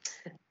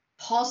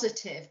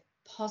positive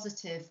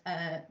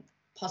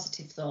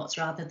thoughts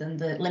rather than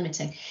the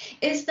limiting.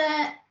 Is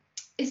there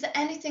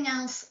anything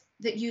else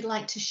that you'd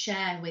like to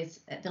share with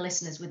the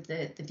listeners, with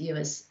the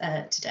viewers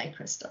today,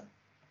 Krystal?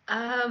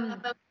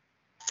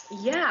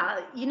 Yeah,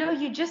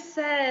 you just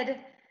said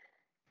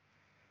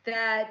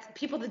that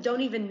people that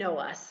don't even know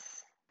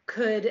us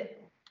could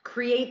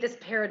create this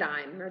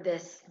paradigm or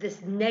this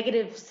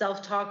negative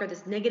self-talk or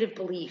this negative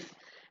belief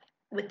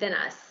within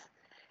us.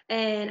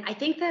 And I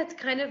think that's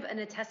kind of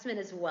a testament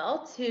as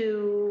well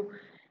to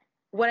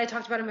what I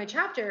talked about in my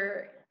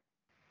chapter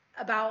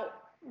about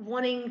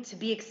wanting to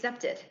be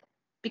accepted,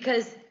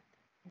 because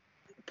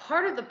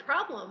part of the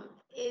problem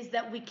is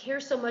that we care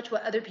so much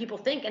what other people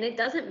think, and it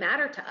doesn't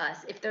matter to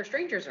us if they're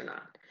strangers or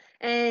not.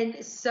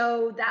 And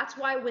so that's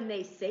why when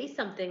they say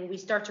something, we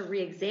start to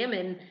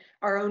re-examine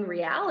our own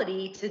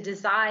reality to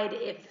decide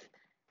if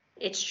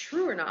it's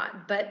true or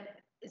not. But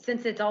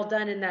since it's all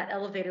done in that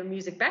elevator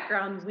music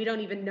background, we don't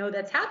even know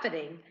that's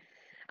happening.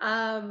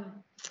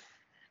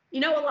 You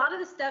know, a lot of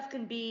the stuff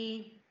can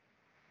be,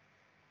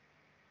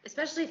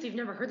 especially if you've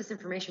never heard this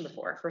information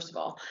before, first of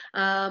all,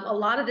 a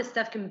lot of this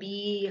stuff can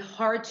be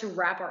hard to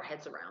wrap our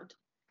heads around.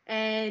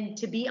 And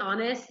to be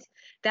honest,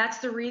 that's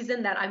the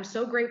reason that I'm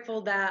so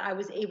grateful that I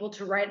was able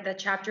to write the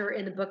chapter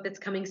in the book that's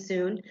coming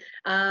soon,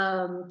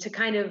 to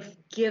kind of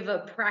give a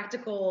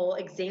practical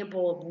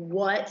example of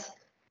what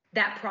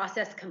that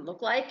process can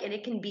look like. And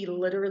it can be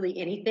literally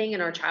anything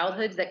in our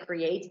childhoods that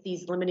creates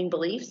these limiting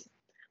beliefs.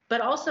 But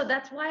also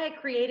that's why I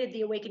created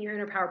the Awaken Your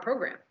Inner Power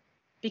program,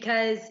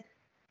 because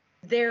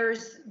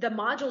there's the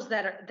modules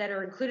that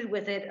are included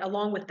with it,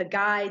 along with the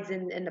guides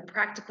and the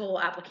practical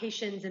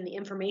applications and the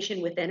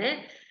information within it.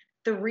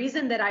 The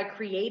reason that I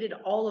created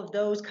all of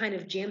those kind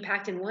of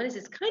jam-packed in one is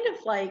it's kind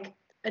of like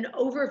an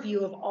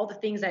overview of all the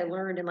things I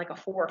learned in like a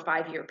 4 or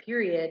 5 year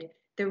period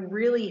that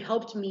really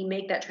helped me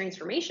make that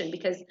transformation,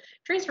 because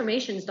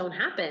transformations don't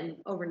happen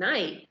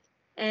overnight.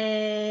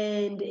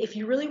 And if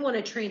you really want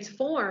to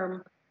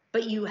transform,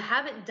 but you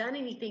haven't done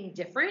anything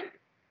different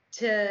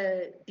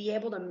to be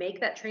able to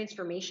make that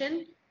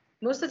transformation,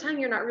 most of the time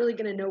you're not really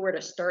going to know where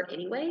to start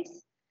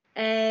anyways.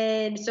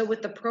 And so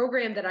with the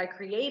program that I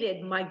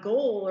created, my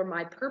goal or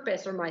my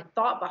purpose or my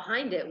thought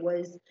behind it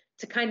was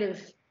to kind of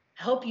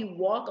help you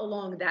walk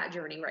along that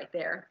journey right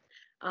there.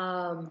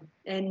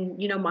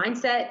 And, you know,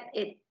 mindset,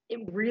 it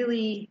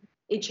really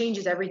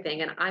changes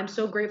everything. And I'm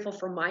so grateful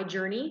for my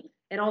journey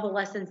and all the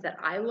lessons that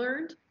I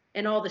learned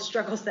and all the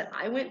struggles that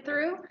I went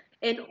through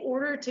in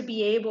order to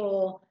be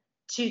able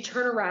to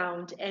turn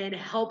around and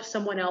help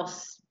someone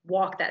else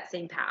walk that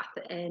same path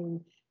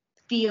and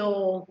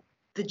feel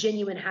the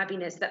genuine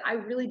happiness that I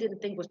really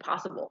didn't think was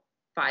possible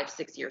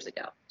 5-6 years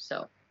ago.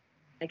 So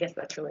I guess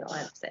that's really all I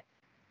have to say.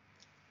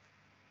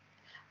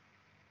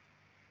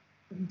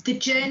 The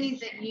journey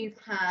that you've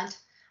had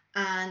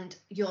and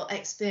your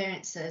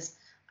experiences,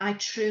 I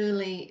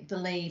truly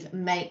believe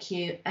make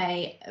you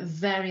a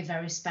very,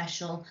 very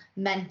special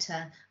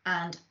mentor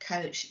and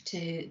coach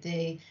to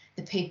the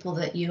people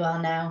that you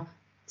are now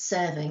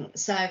serving.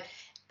 So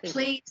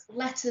please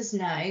let us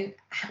know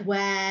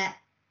where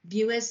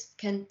viewers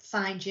can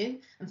find you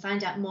and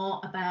find out more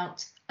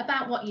about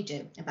what you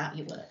do, about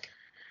your work.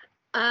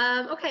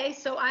 Okay,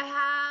 so I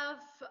have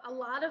a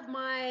lot of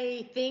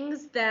my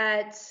things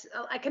that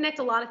I connect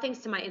a lot of things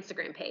to my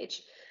Instagram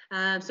page.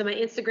 So my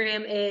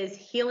Instagram is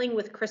Healing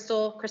with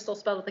Krystal, Krystal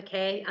spelled with a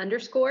K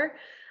 _.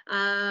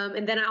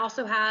 And then I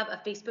also have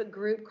a Facebook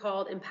group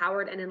called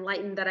Empowered and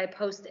Enlightened that I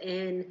post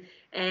in,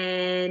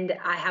 and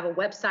I have a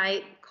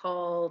website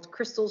called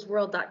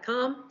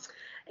krystalsworld.com.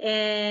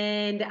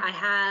 And I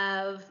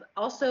have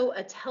also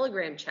a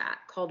Telegram chat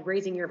called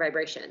Raising Your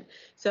Vibration.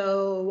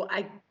 So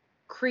I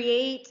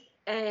create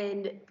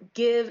and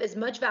give as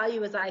much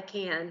value as I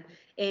can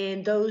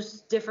in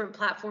those different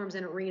platforms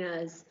and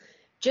arenas,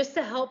 just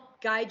to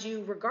help guide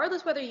you,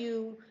 regardless whether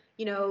you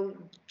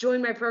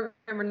join my program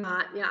or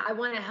not. Yeah, I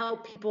want to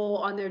help people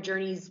on their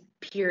journeys,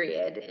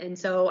 period. And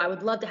so I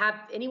would love to have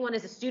anyone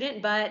as a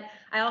student, but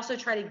I also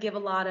try to give a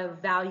lot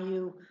of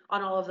value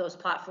on all of those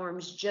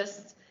platforms,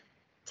 just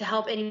to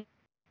help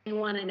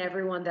anyone and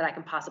everyone that I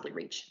can possibly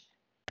reach.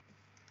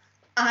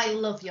 I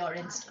love your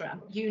Instagram.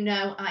 You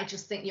know, I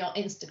just think your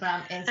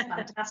Instagram is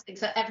fantastic.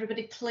 So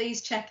everybody,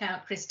 please check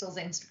out Krystal's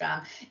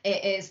Instagram.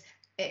 It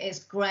is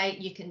great.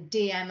 You can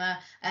DM her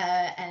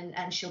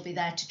and she'll be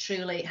there to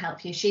truly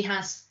help you.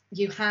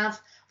 You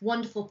have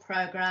wonderful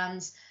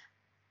programs,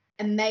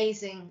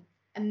 amazing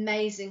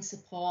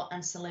support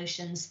and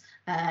solutions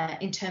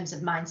in terms of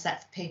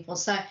mindset for people.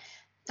 So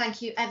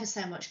thank you ever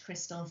so much,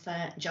 Krystal,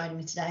 for joining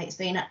me today. It's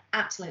been an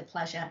absolute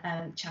pleasure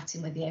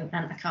chatting with you,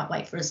 and I can't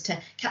wait for us to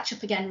catch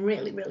up again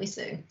really, really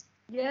soon.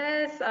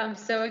 Yes, I'm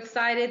so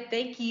excited.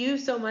 Thank you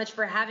so much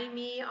for having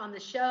me on the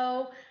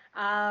show.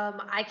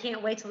 I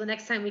can't wait till the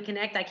next time we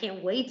connect. I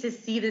can't wait to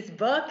see this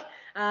book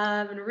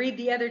and read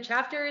the other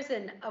chapters.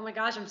 And oh my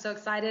gosh, I'm so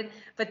excited.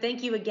 But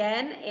thank you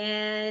again,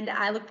 and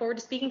I look forward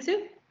to speaking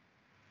soon.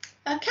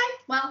 Okay,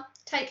 well,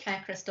 take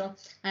care, Krystal.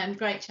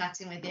 Great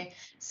chatting with you.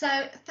 So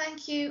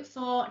thank you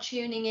for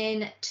tuning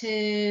in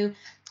to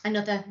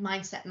another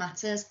Mindset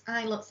Matters.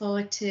 I look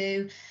forward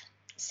to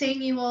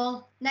seeing you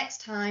all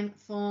next time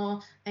for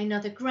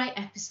another great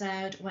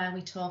episode where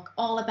we talk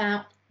all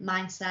about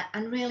mindset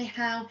and really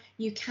how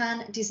you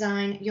can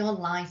design your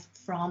life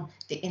from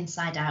the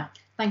inside out.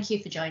 Thank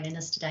you for joining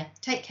us today.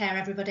 Take care,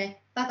 everybody.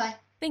 Bye-bye.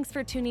 Thanks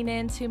for tuning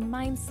in to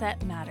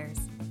Mindset Matters.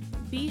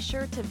 Be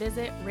sure to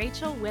visit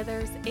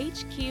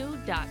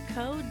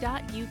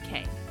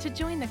rachelwithershq.co.uk to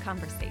join the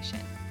conversation,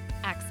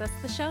 access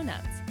the show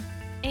notes,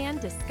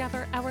 and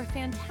discover our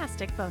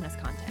fantastic bonus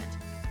content.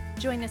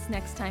 Join us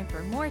next time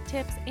for more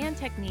tips and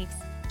techniques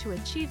to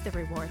achieve the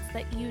rewards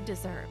that you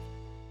deserve.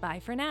 Bye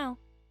for now.